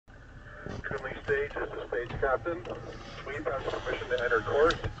stage is the stage captain. Sweep has permission to enter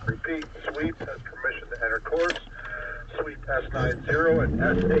course. Repeat, sweep has permission to enter course. Sweep S90 and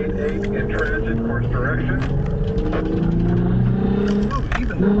S88 in transit course direction. Ooh,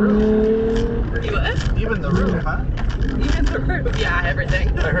 even the roof. You what? Even the roof, huh? Even the roof. Yeah,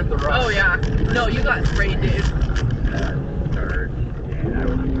 everything. I heard the rock. Oh, yeah. No, you got great, dude.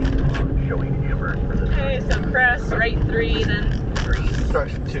 Okay, so crest, right 3, then 3.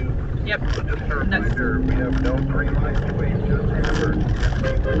 Instruction 2. Yep. So just a reminder, we have no green light to wait, just hammer. And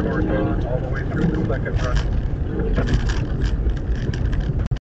keep the course on all the way through the second run.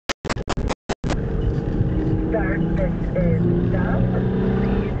 Start, this is stop.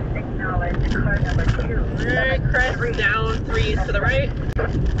 Please acknowledge car number 2. Alright, crest down, 3 to the right.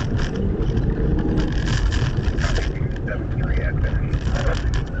 73 at finish.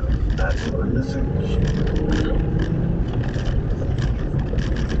 That's what I'm missing.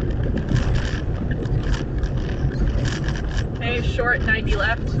 Okay, short, 90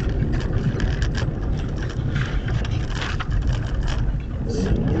 left.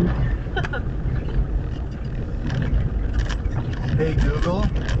 Hey Google,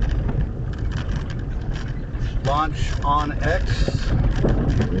 launch on X.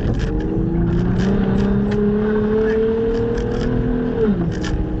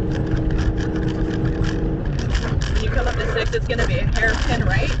 When you come up to 6, it's going to be a hairpin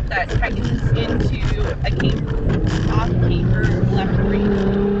right that tightens into a off caper left 3.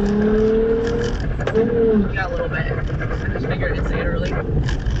 You got a little bit. I just figured I'd say it early.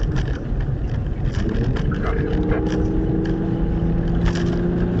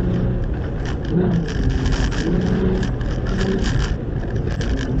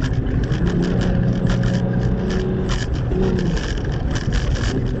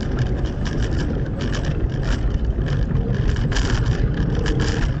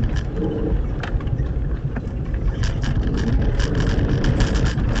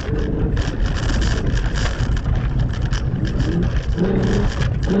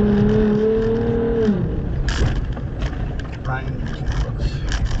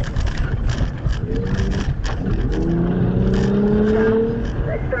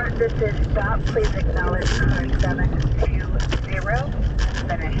 Start, this is stop. Please acknowledge car 720.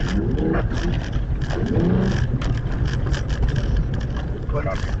 Finish. What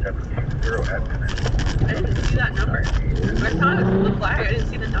on 720 at finish. I didn't see that number. I saw the flag, I didn't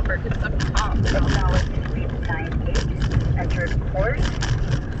see the number because it's up top. Acknowledge sweep 98. Entered course.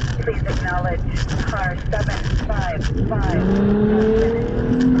 Please acknowledge car 755.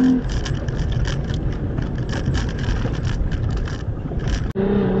 Finish.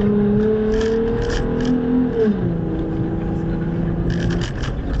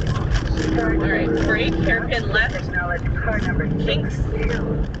 Alright, brake, hairpin left, Acknowledge car number kinks,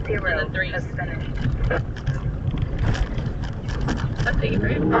 620 and then 3. has finished. That's 8,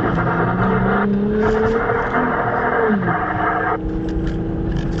 right?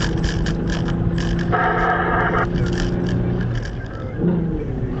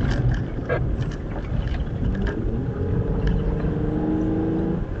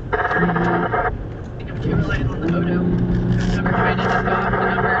 I think I'm too reliant on the Odo. I've never tried to just go off the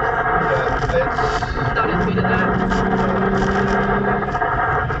numbers. Yeah, Thought it tweeted that.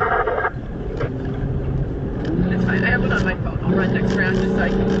 It's fine. I have it on my phone. I'll run next round just so I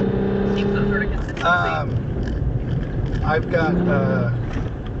can keep some sort of consistency. I've got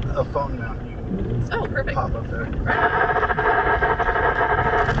a phone mount. You can Oh, perfect. pop up there.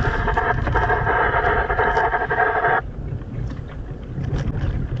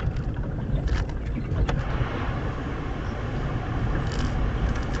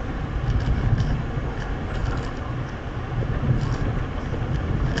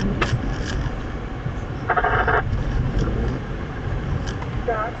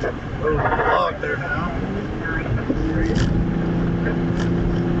 Oh, log there now.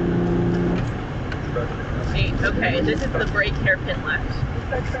 Eight. Okay, this is the brake hairpin left.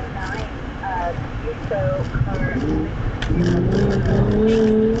 Instruction 9. So car.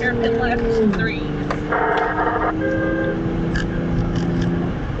 Hairpin left, 3.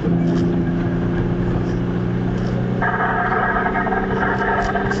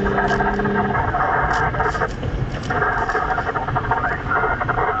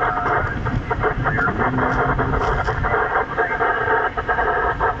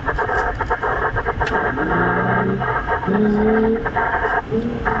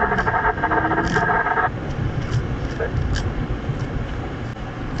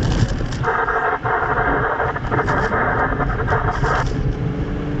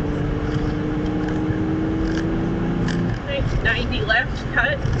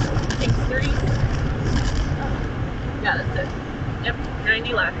 3. Yeah, that's it. Yep,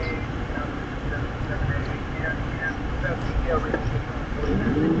 90 left.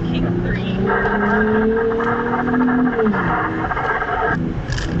 King 3.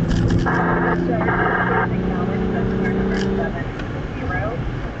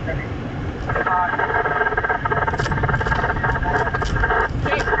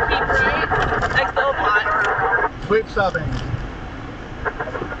 Okay, keep right. XL pot. Sweep stopping.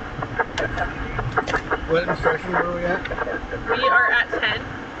 What instruction were we at? We are at 10.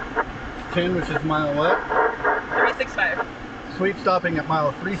 10, which is mile what? 365. Sweep stopping at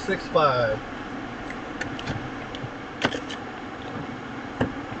mile 365.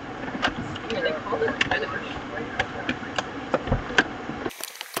 Yeah, they call it kind of.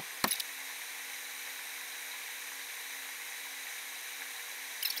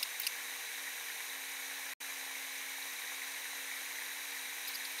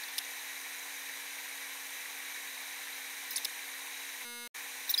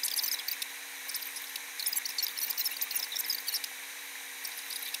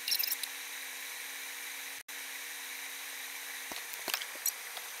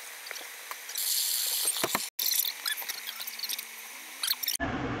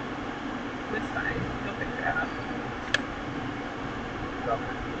 It's fine. You'll figure it out.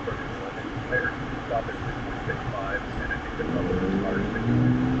 Stop at 6.65, and I think the number is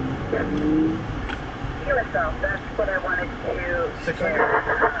yourself, that's what I wanted to 600.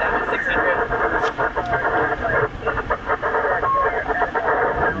 That was 600.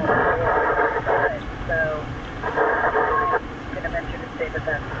 So I'm going to venture to say that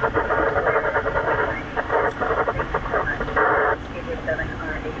that's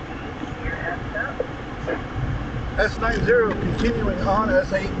here at stop. S90 continuing on.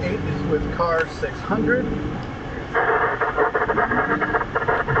 S88 is with car 600.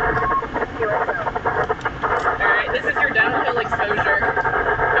 Alright, this is your downhill exposure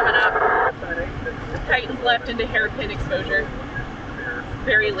coming up. Tightens left into hairpin exposure.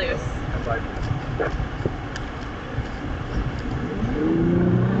 Very loose.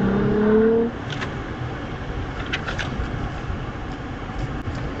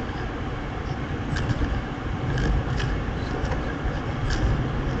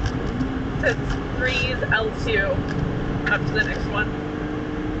 Says 3's L2 up to the next one.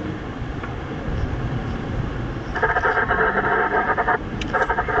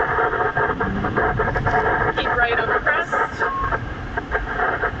 Keep right over crest.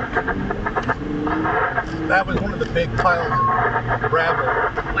 That was one of the big piles of gravel.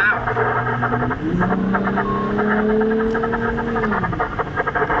 Wow.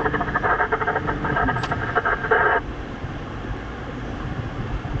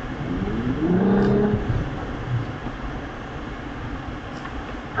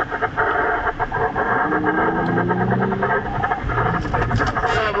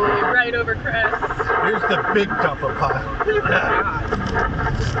 Right over crest. Here's the big dump of pile.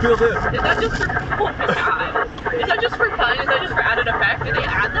 Feel this. Is that just for, oh my god. Is that just for fun? Is that just for added effect? Did they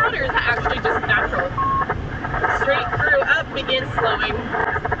add that, or is that actually just natural? Straight through, up, begin slowing.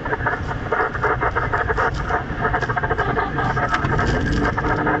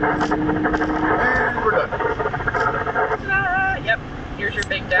 And we're done. Ta-da! Yep, here's your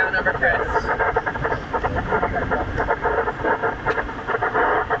big down over crest.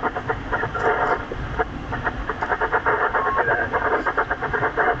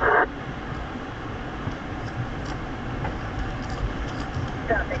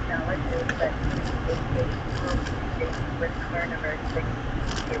 With car number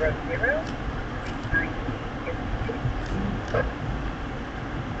 600,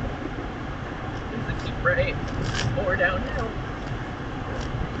 Is it keep right or downhill?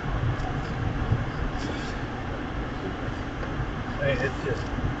 Hey, it's just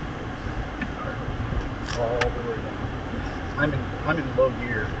all the way down. I'm in low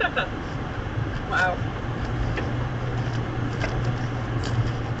gear. Wow.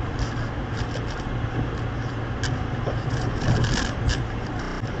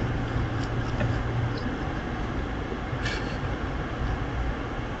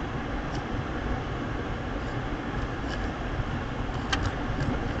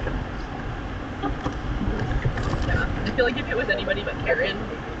 I feel like if it was anybody but Karen,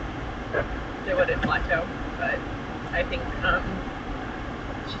 they wouldn't plateau. But I think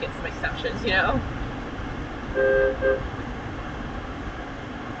she gets some exceptions, you know?